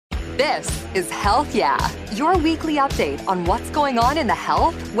This is Health Yeah, your weekly update on what's going on in the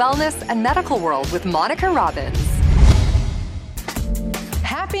health, wellness, and medical world with Monica Robbins.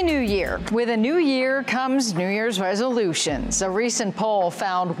 Happy New Year. With a new year comes New Year's resolutions. A recent poll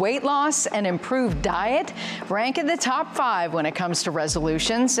found weight loss and improved diet rank in the top 5 when it comes to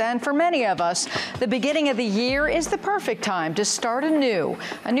resolutions. And for many of us, the beginning of the year is the perfect time to start anew.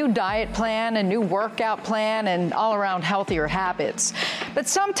 A new diet plan, a new workout plan, and all around healthier habits. But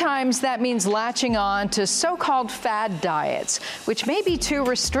sometimes that means latching on to so-called fad diets, which may be too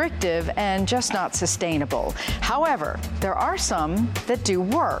restrictive and just not sustainable. However, there are some that do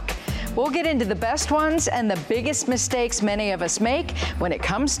work. We'll get into the best ones and the biggest mistakes many of us make when it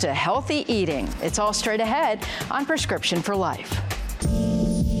comes to healthy eating. It's all straight ahead on Prescription for Life.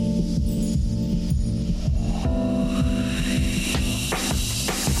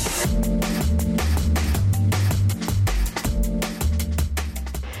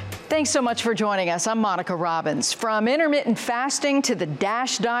 Thanks so much for joining us. I'm Monica Robbins. From intermittent fasting to the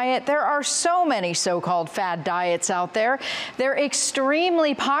DASH diet, there are so many so-called fad diets out there. They're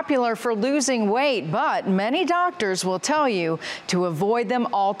extremely popular for losing weight, but many doctors will tell you to avoid them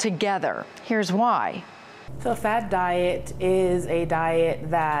altogether. Here's why. So a fad diet is a diet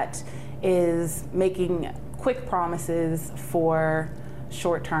that is making quick promises for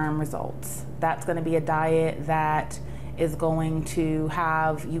short-term results. That's going to be a diet that is going to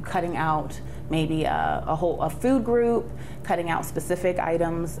have you cutting out maybe a food group, cutting out specific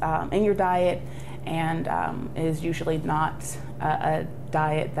items in your diet, and is usually not a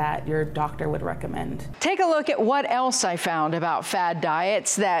diet that your doctor would recommend. Take a look at what else I found about fad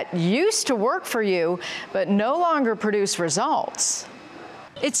diets that used to work for you, but no longer produce results.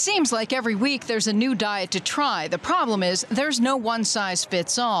 It seems like every week there's a new diet to try. The problem is there's no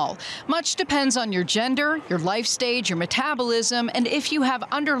one-size-fits-all. Much depends on your gender, your life stage, your metabolism, and if you have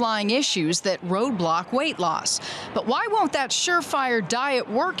underlying issues that roadblock weight loss. But why won't that surefire diet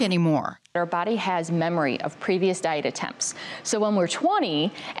work anymore? Our body has memory of previous diet attempts. So when we're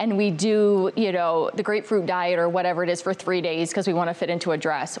 20 and we do, the grapefruit diet or whatever it is for 3 days because we want to fit into a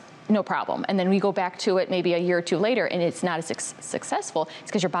dress, no problem. And then we go back to it maybe a year or two later and it's not as successful.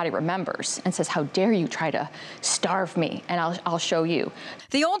 It's because your body remembers and says, how dare you try to starve me? And I'll show you.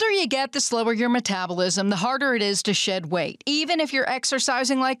 The older you get, the slower your metabolism, the harder it is to shed weight, even if you're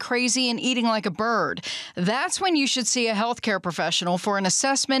exercising like crazy and eating like a bird. That's when you should see a healthcare professional for an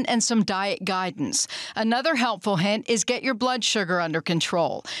assessment and some diet guidance. Another helpful hint is get your blood sugar under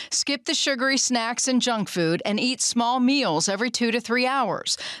control. Skip the sugary snacks and junk food and eat small meals every 2 to 3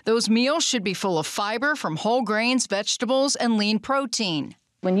 hours. Those meals should be full of fiber from whole grains, vegetables, and lean protein.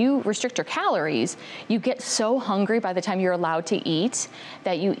 When you restrict your calories, you get so hungry by the time you're allowed to eat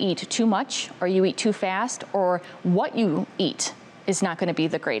that you eat too much or you eat too fast, or what you eat is not going to be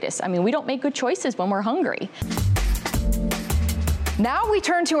the greatest. I mean, we don't make good choices when we're hungry. Now we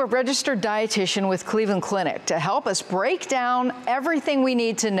turn to a registered dietitian with Cleveland Clinic to help us break down everything we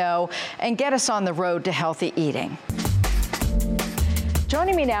need to know and get us on the road to healthy eating.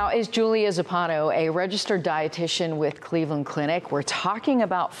 Joining me now is Julia Zappano, a registered dietitian with Cleveland Clinic. We're talking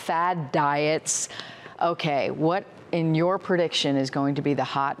about fad diets. Okay, what in your prediction is going to be the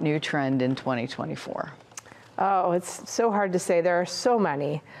hot new trend in 2024? Oh, it's so hard to say. There are so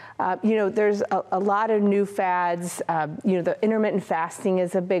many. There's a lot of new fads. The intermittent fasting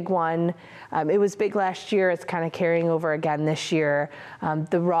is a big one. It was big last year. It's kind of carrying over again this year.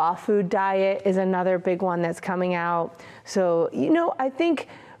 The raw food diet is another big one that's coming out. So, I think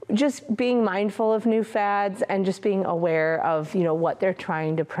just being mindful of new fads and just being aware of, what they're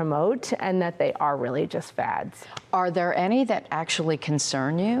trying to promote and that they are really just fads. Are there any that actually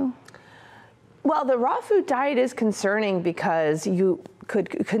concern you? Well, the raw food diet is concerning because you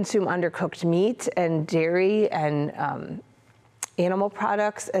could consume undercooked meat and dairy and animal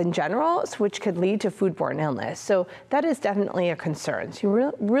products in general, which could lead to foodborne illness. So that is definitely a concern. So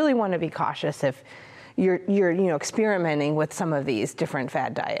you really want to be cautious if you're experimenting with some of these different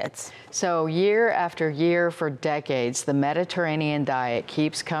fad diets. So year after year for decades, the Mediterranean diet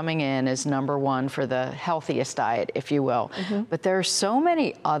keeps coming in as number one for the healthiest diet, if you will. Mm-hmm. But there are so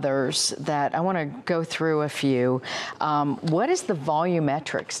many others that I want to go through a few. What is the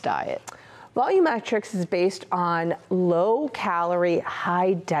volumetrics diet? Volumetrics is based on low-calorie,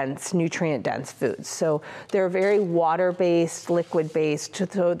 high-dense, nutrient-dense foods. So they're very water-based, liquid-based.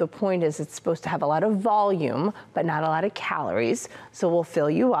 So the point is it's supposed to have a lot of volume, but not a lot of calories. So we'll fill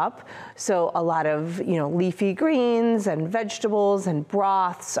you up. So a lot of leafy greens and vegetables and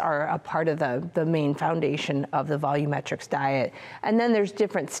broths are a part of the main foundation of the volumetrics diet. And then there's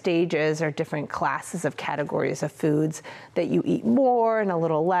different stages or different classes of categories of foods that you eat more and a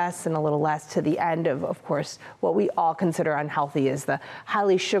little less and a little less, to the end of course, what we all consider unhealthy is the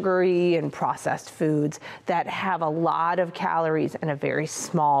highly sugary and processed foods that have a lot of calories and a very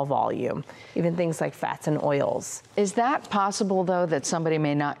small volume, even things like fats and oils. Is that possible, though, that somebody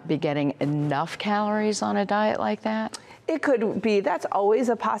may not be getting enough calories on a diet like that? It could be. That's always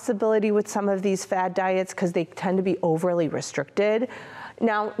a possibility with some of these fad diets because they tend to be overly restricted.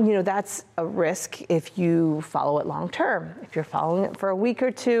 Now, that's a risk if you follow it long term. If you're following it for a week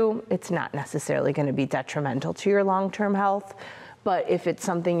or two, it's not necessarily going to be detrimental to your long-term health. But if it's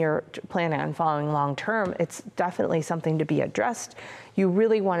something you're planning on following long term, it's definitely something to be addressed. You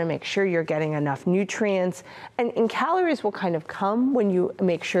really want to make sure you're getting enough nutrients. And calories will kind of come when you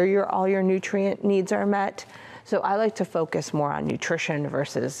make sure all your nutrient needs are met. So I like to focus more on nutrition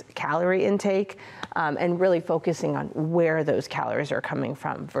versus calorie intake, and really focusing on where those calories are coming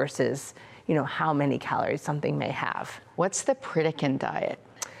from versus, how many calories something may have. What's the Pritikin diet?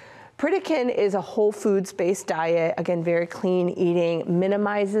 Pritikin is a whole foods-based diet, again, very clean eating,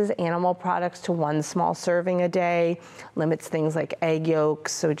 minimizes animal products to 1 small serving a day, limits things like egg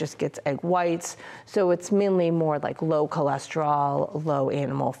yolks, so it just gets egg whites. So it's mainly more like low cholesterol, low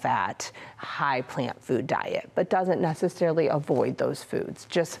animal fat, high plant food diet, but doesn't necessarily avoid those foods,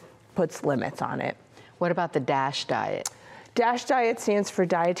 just puts limits on it. What about the DASH diet? DASH diet stands for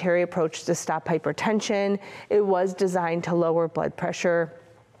Dietary Approach to Stop Hypertension. It was designed to lower blood pressure.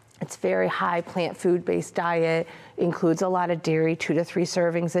 It's very high plant food-based diet, includes a lot of dairy, 2 to 3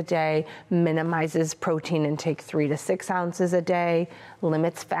 servings a day, minimizes protein intake 3 to 6 ounces a day,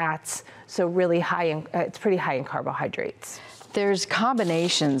 limits fats, so really high it's pretty high in carbohydrates. There's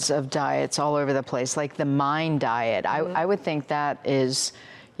combinations of diets all over the place, like the mind diet. I would think that is,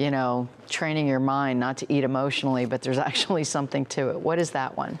 training your mind not to eat emotionally, but there's actually something to it. What is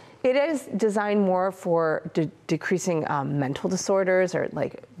that one? It is designed more for decreasing mental disorders or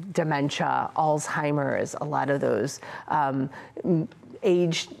like dementia, Alzheimer's, a lot of those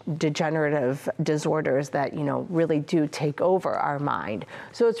age degenerative disorders that, really do take over our mind.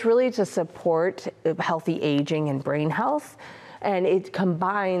 So it's really to support healthy aging and brain health. And it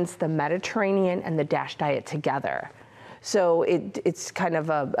combines the Mediterranean and the DASH diet together. So it's kind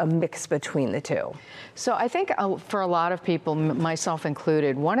of a mix between the two. So I think for a lot of people, myself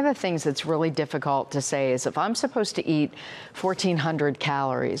included, one of the things that's really difficult to say is if I'm supposed to eat 1,400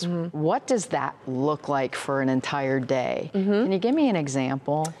 calories, what does that look like for an entire day? Can you give me an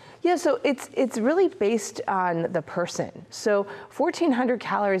example? Yeah, so it's really based on the person. So 1,400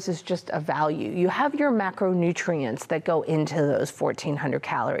 calories is just a value. You have your macronutrients that go into those 1,400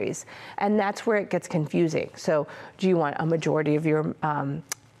 calories, and that's where it gets confusing. So do you want a majority of your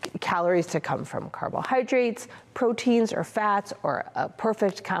calories to come from carbohydrates, proteins, or fats, or a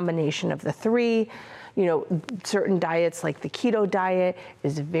perfect combination of the 3? Certain diets like the keto diet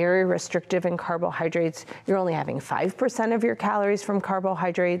is very restrictive in carbohydrates. You're only having 5% of your calories from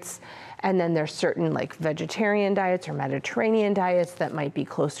carbohydrates. And then there's certain like vegetarian diets or Mediterranean diets that might be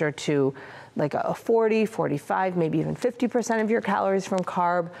closer to like a 40, 45, maybe even 50% of your calories from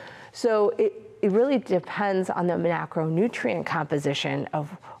carb. So it really depends on the macronutrient composition of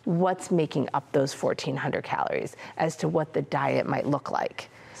what's making up those 1,400 calories as to what the diet might look like.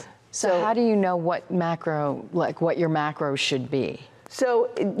 So how do you know what what your macros should be? So,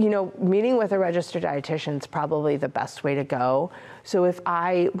 meeting with a registered dietitian is probably the best way to go. So if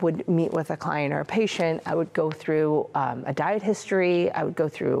I would meet with a client or a patient, I would go through a diet history, I would go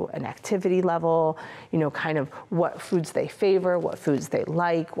through an activity level, kind of what foods they favor, what foods they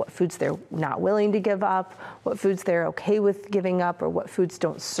like, what foods they're not willing to give up, what foods they're okay with giving up, or what foods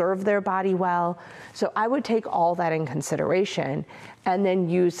don't serve their body well. So I would take all that in consideration and then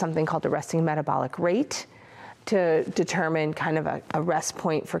use something called the resting metabolic rate to determine kind of a rest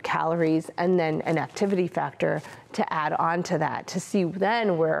point for calories, and then an activity factor to add on to that to see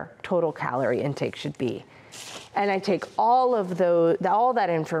then where total calorie intake should be. And I take all that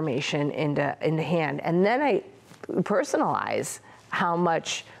information into hand, and then I personalize how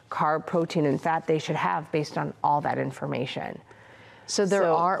much carb, protein, and fat they should have based on all that information.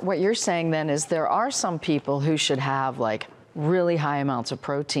 So what you're saying then is there are some people who should have like really high amounts of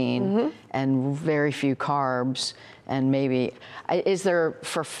protein and very few carbs, and maybe, is there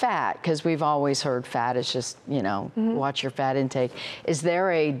for fat, because we've always heard fat is just, you know, watch your fat intake. Is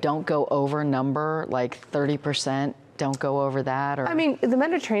there a don't go over number, like 30%? Don't go over that? Or? I mean, the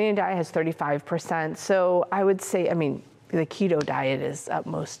Mediterranean diet has 35%, so I would say, I mean, the keto diet is at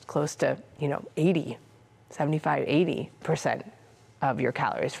most close to, you know, 80% of your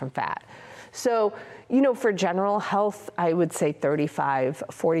calories from fat. So, you know, for general health, I would say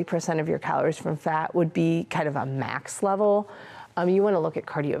 40% of your calories from fat would be kind of a max level. You want to look at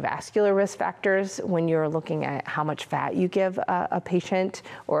cardiovascular risk factors when you're looking at how much fat you give a patient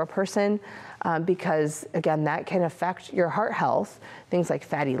or a person, because again, that can affect your heart health. Things like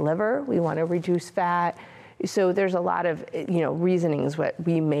fatty liver, we want to reduce fat. So there's a lot of, you know, reasonings what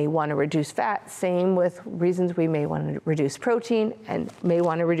we may want to reduce fat, same with reasons we may want to reduce protein and may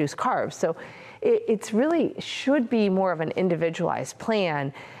want to reduce carbs. So it's really should be more of an individualized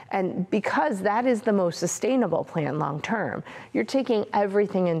plan. And because that is the most sustainable plan long term, you're taking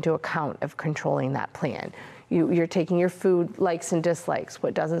everything into account of controlling that plan. You're taking your food likes and dislikes,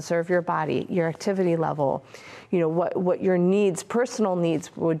 what doesn't serve your body, your activity level, you know, what your needs, personal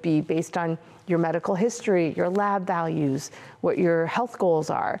needs would be based on your medical history, your lab values, what your health goals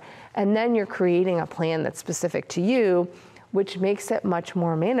are. And then you're creating a plan that's specific to you, which makes it much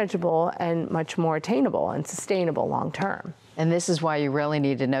more manageable and much more attainable and sustainable long term. And this is why you really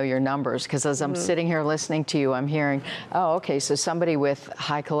need to know your numbers, because as I'm sitting here listening to you, I'm hearing, oh, okay, so somebody with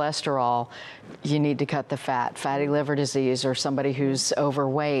high cholesterol, you need to cut the fat, fatty liver disease, or somebody who's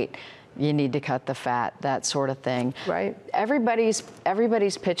overweight, you need to cut the fat, that sort of thing. Right. Everybody's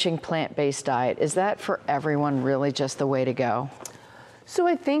pitching plant-based diet. Is that for everyone really just the way to go? So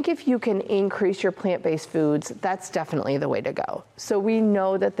I think if you can increase your plant-based foods, that's definitely the way to go. So we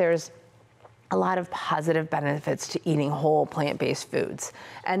know that there's a lot of positive benefits to eating whole plant-based foods,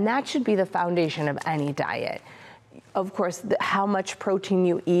 and that should be the foundation of any diet. Of course, how much protein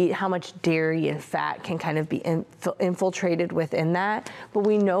you eat, how much dairy and fat can kind of be infiltrated within that. But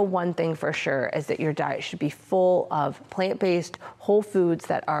we know one thing for sure is that your diet should be full of plant-based whole foods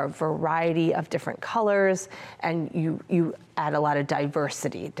that are a variety of different colors, and you add a lot of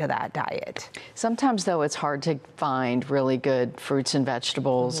diversity to that diet. Sometimes, though, it's hard to find really good fruits and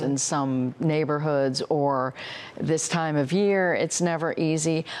vegetables in some neighborhoods, or this time of year, it's never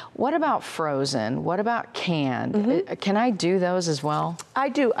easy. What about frozen? What about canned? Can I do those as well? I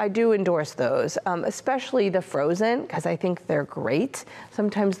do endorse those, especially the frozen, because I think they're great.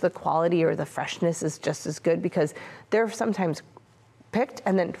 Sometimes the quality or the freshness is just as good because they're sometimes picked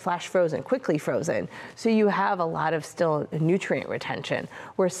and then flash frozen, quickly frozen. So you have a lot of still nutrient retention,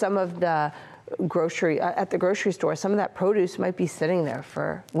 where some of the at the grocery store, some of that produce might be sitting there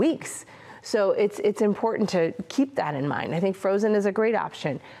for weeks. So it's important to keep that in mind. I think frozen is a great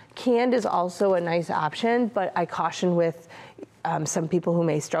option. Canned is also a nice option, but I caution with some people who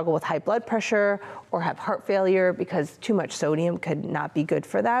may struggle with high blood pressure or have heart failure because too much sodium could not be good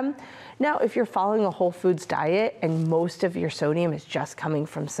for them. Now, if you're following a whole foods diet and most of your sodium is just coming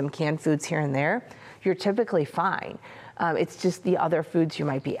from some canned foods here and there, you're typically fine. It's just the other foods you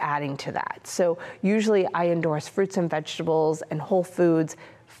might be adding to that. So usually I endorse fruits and vegetables and whole foods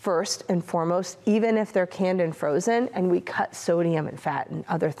first and foremost, even if they're canned and frozen, and we cut sodium and fat and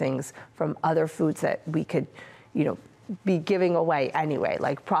other things from other foods that we could, you know, be giving away anyway,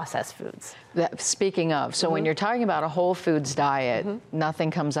 like processed foods. Speaking of, so when you're talking about a whole foods diet,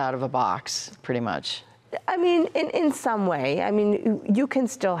 nothing comes out of a box, pretty much. I mean, in some way. I mean, you can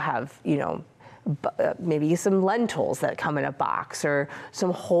still have, you know, maybe some lentils that come in a box, or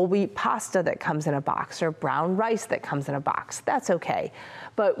some whole wheat pasta that comes in a box, or brown rice that comes in a box. That's okay.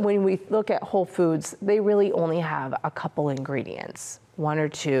 But when we look at whole foods, they really only have a couple ingredients, one or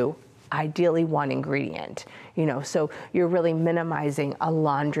two, ideally one ingredient, you know, so you're really minimizing a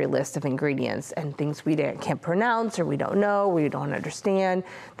laundry list of ingredients and things we can't pronounce, or we don't know, we don't understand,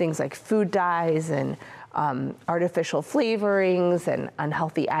 things like food dyes and artificial flavorings and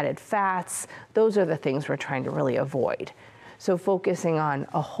unhealthy added fats. Those are the things we're trying to really avoid. So focusing on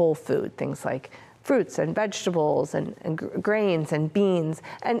a whole food, things like fruits and vegetables and grains and beans,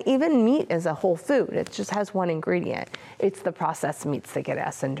 and even meat is a whole food. It just has one ingredient. It's the processed meats that get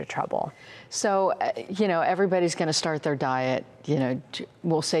us into trouble. So, you know, everybody's going to start their diet, you know,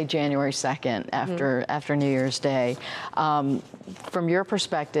 we'll say January 2nd after New Year's Day. From your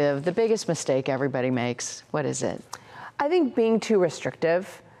perspective, the biggest mistake everybody makes, what is it? I think being too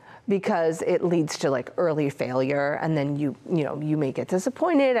restrictive, because it leads to like early failure, and then you may get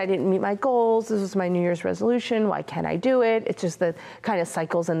disappointed. I didn't meet my goals. This was my New Year's resolution. Why can't I do it? It's just the kind of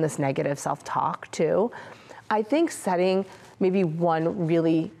cycles in this negative self-talk too. I think setting maybe one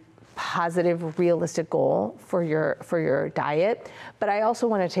really positive, realistic goal for your diet, but I also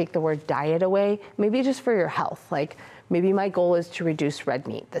want to take the word diet away, maybe just for your health. Like maybe my goal is to reduce red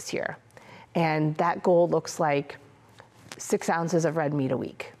meat this year. And that goal looks like 6 ounces of red meat a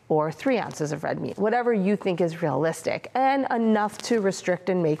week or 3 ounces of red meat, whatever you think is realistic and enough to restrict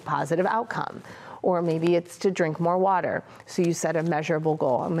and make positive outcome. Or maybe it's to drink more water. So you set a measurable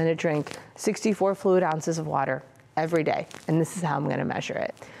goal. I'm going to drink 64 fluid ounces of water every day, and this is how I'm going to measure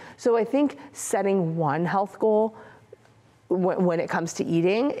it. So I think setting one health goal when it comes to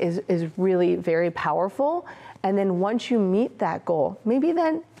eating is really very powerful. And then once you meet that goal, maybe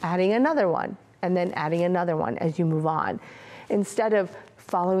then adding another one and then adding another one as you move on. Instead of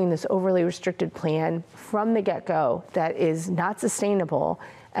following this overly restricted plan from the get-go that is not sustainable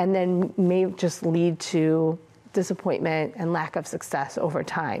and then may just lead to disappointment and lack of success over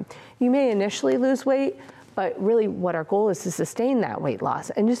time. You may initially lose weight, but really what our goal is to sustain that weight loss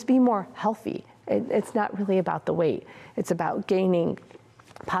and just be more healthy. It's not really about the weight. It's about gaining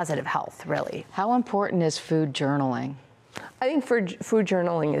positive health, really. How important is food journaling? I think food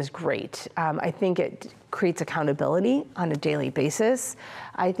journaling is great. I think it creates accountability on a daily basis.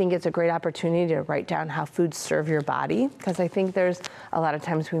 I think it's a great opportunity to write down how foods serve your body, because I think there's a lot of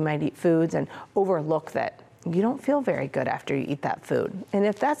times we might eat foods and overlook that you don't feel very good after you eat that food. And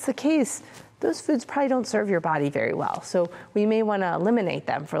if that's the case, those foods probably don't serve your body very well. So we may want to eliminate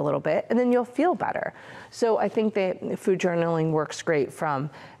them for a little bit, and then you'll feel better. So I think that food journaling works great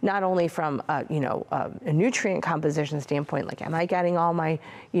from not only from a nutrient composition standpoint, like am I getting all my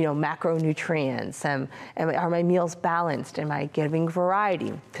macronutrients, are my meals balanced, am I giving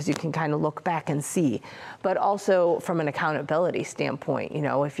variety, because you can kind of look back and see, but also from an accountability standpoint,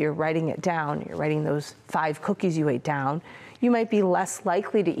 if you're writing it down, you're writing those 5 cookies you ate down, you might be less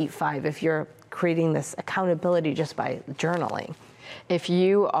likely to eat 5 if you're creating this accountability just by journaling. If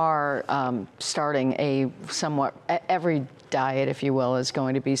you are starting every diet, if you will, is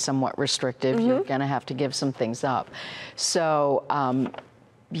going to be somewhat restrictive. Mm-hmm. You're going to have to give some things up. So,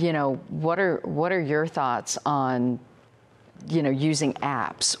 what are your thoughts on, using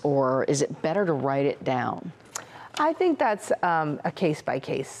apps, or is it better to write it down? I think that's a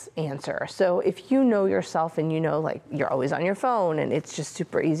case-by-case answer. So if you know yourself and like you're always on your phone and it's just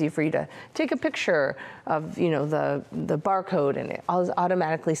super easy for you to take a picture of, the barcode and it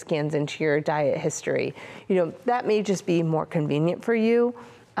automatically scans into your diet history, that may just be more convenient for you.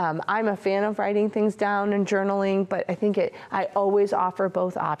 I'm a fan of writing things down and journaling, but I think I always offer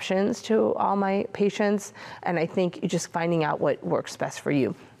both options to all my patients, and I think just finding out what works best for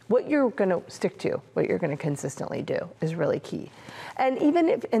you. What you're going to stick to, what you're going to consistently do is really key. And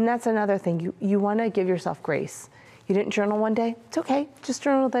and that's another thing, you want to give yourself grace. You didn't journal one day, it's okay, just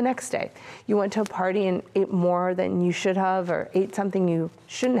journal the next day. You went to a party and ate more than you should have or ate something you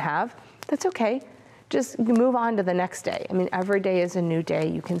shouldn't have, that's okay. Just move on to the next day. I mean, every day is a new day.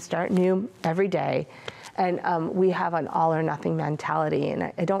 You can start new every day. And we have an all or nothing mentality,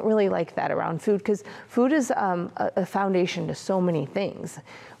 and I don't really like that around food, because food is a foundation to so many things.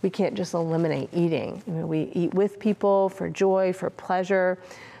 We can't just eliminate eating. We eat with people for joy, for pleasure,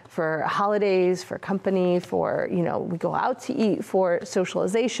 for holidays, for company, we go out to eat for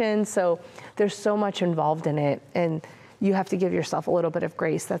socialization. So there's so much involved in it, and you have to give yourself a little bit of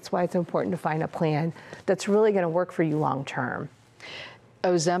grace. That's why it's important to find a plan that's really going to work for you long term.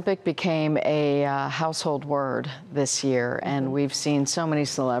 Ozempic became a household word this year, and we've seen so many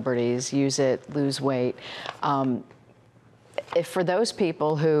celebrities use it, lose weight. If for those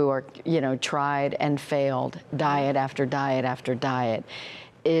people who are, tried and failed diet after diet after diet,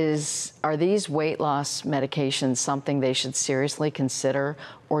 are these weight loss medications something they should seriously consider,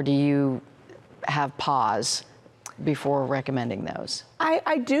 or do you have pause before recommending those?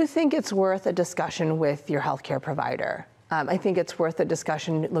 I do think it's worth a discussion with your healthcare provider. I think it's worth a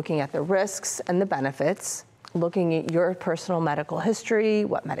discussion looking at the risks and the benefits, looking at your personal medical history,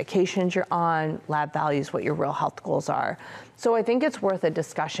 what medications you're on, lab values, what your real health goals are. So I think it's worth a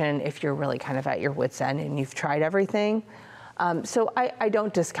discussion if you're really kind of at your wit's end and you've tried everything. So I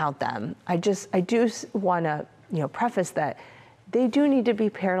don't discount them. I do want to preface that they do need to be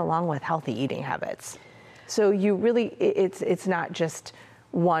paired along with healthy eating habits. So it's not just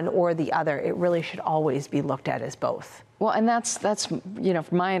one or the other. It really should always be looked at as both. Well, and that's from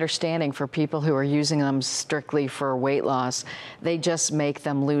my understanding, for people who are using them strictly for weight loss, they just make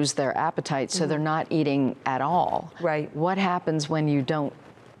them lose their appetite, so they're not eating at all. Right. What happens when you don't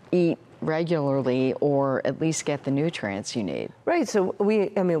eat regularly, or at least get the nutrients you need. Right, so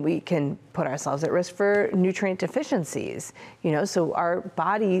we can put ourselves at risk for nutrient deficiencies, so our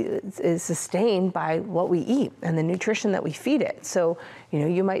body is sustained by what we eat and the nutrition that we feed it. So,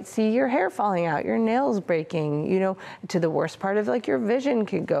 you might see your hair falling out, your nails breaking, to the worst part of like your vision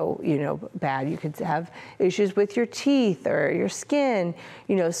could go, bad. You could have issues with your teeth or your skin,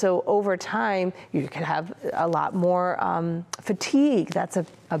 so over time you could have a lot more fatigue. That's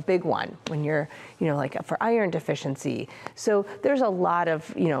a big one when you're, like for iron deficiency. So there's a lot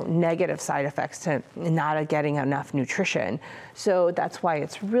of, negative side effects to not getting enough nutrition. So that's why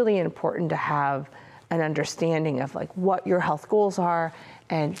it's really important to have an understanding of like what your health goals are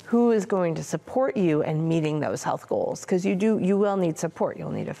and who is going to support you in meeting those health goals. Because you will need support.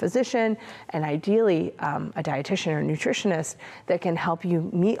 You'll need a physician and ideally a dietitian or nutritionist that can help you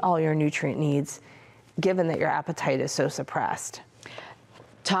meet all your nutrient needs, given that your appetite is so suppressed.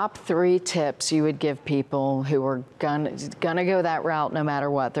 Top 3 tips you would give people who are gonna go that route no matter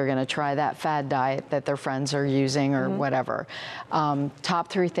what. They're gonna try that fad diet that their friends are using or whatever. Top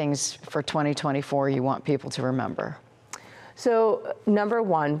 3 things for 2024 you want people to remember. So number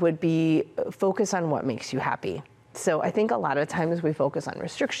 1 would be focus on what makes you happy. So I think a lot of times we focus on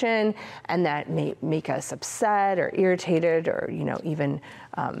restriction, and that may make us upset or irritated or even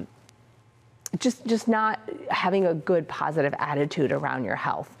just not having a good positive attitude around your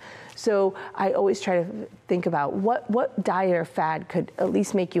health. So I always try to think about what diet or fad could at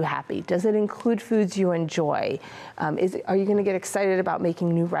least make you happy. Does it include foods you enjoy? Are you going to get excited about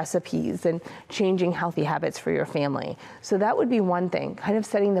making new recipes and changing healthy habits for your family? So that would be one thing, kind of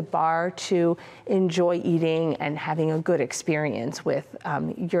setting the bar to enjoy eating and having a good experience with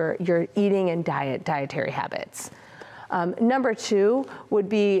your eating and dietary habits. Number 2 would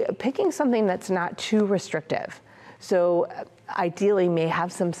be picking something that's not too restrictive. So ideally may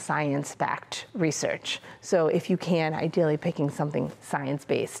have some science-backed research. So if you can, ideally picking something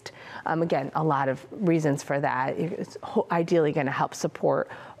science-based. Again, a lot of reasons for that. It's ideally going to help support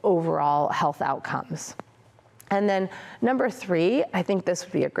overall health outcomes. And then number 3, I think this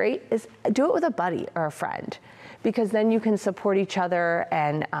would be is do it with a buddy or a friend. Because then you can support each other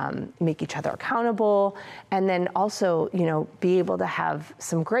and make each other accountable, and then also, be able to have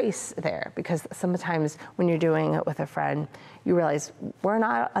some grace there. Because sometimes when you're doing it with a friend, you realize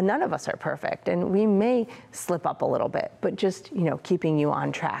none of us are perfect, and we may slip up a little bit, but just keeping you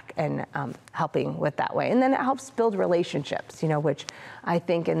on track and helping with that way. And then it helps build relationships, which I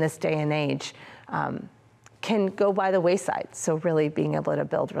think in this day and age can go by the wayside. So really being able to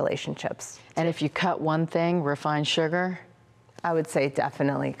build relationships. And if you cut one thing, refined sugar? I would say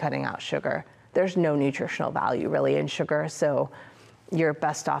definitely cutting out sugar. There's no nutritional value really in sugar, so you're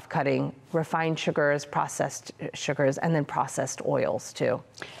best off cutting refined sugars, processed sugars, and then processed oils too.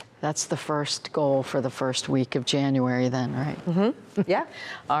 That's the first goal for the first week of January then, right? Mm-hmm. Yeah.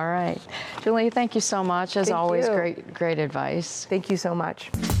 All right. Julie, thank you so much. As always, great advice. Thank you so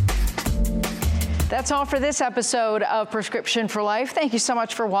much. That's all for this episode of Prescription for Life. Thank you so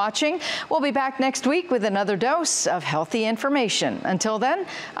much for watching. We'll be back next week with another dose of healthy information. Until then,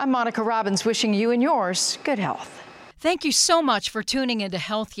 I'm Monica Robbins, wishing you and yours good health. Thank you so much for tuning into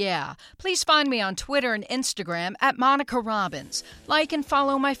Health Yeah. Please find me on Twitter and Instagram at Monica Robbins. Like and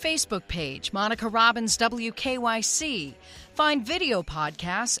follow my Facebook page, Monica Robbins WKYC. Find video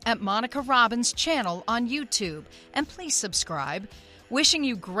podcasts at Monica Robbins' channel on YouTube. And please subscribe. Wishing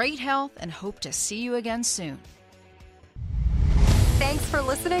you great health and hope to see you again soon. Thanks for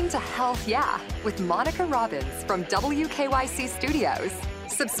listening to Health Yeah with Monica Robbins from WKYC Studios.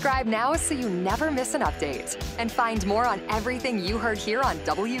 Subscribe now so you never miss an update. And find more on everything you heard here on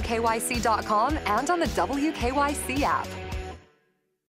WKYC.com and on the WKYC app.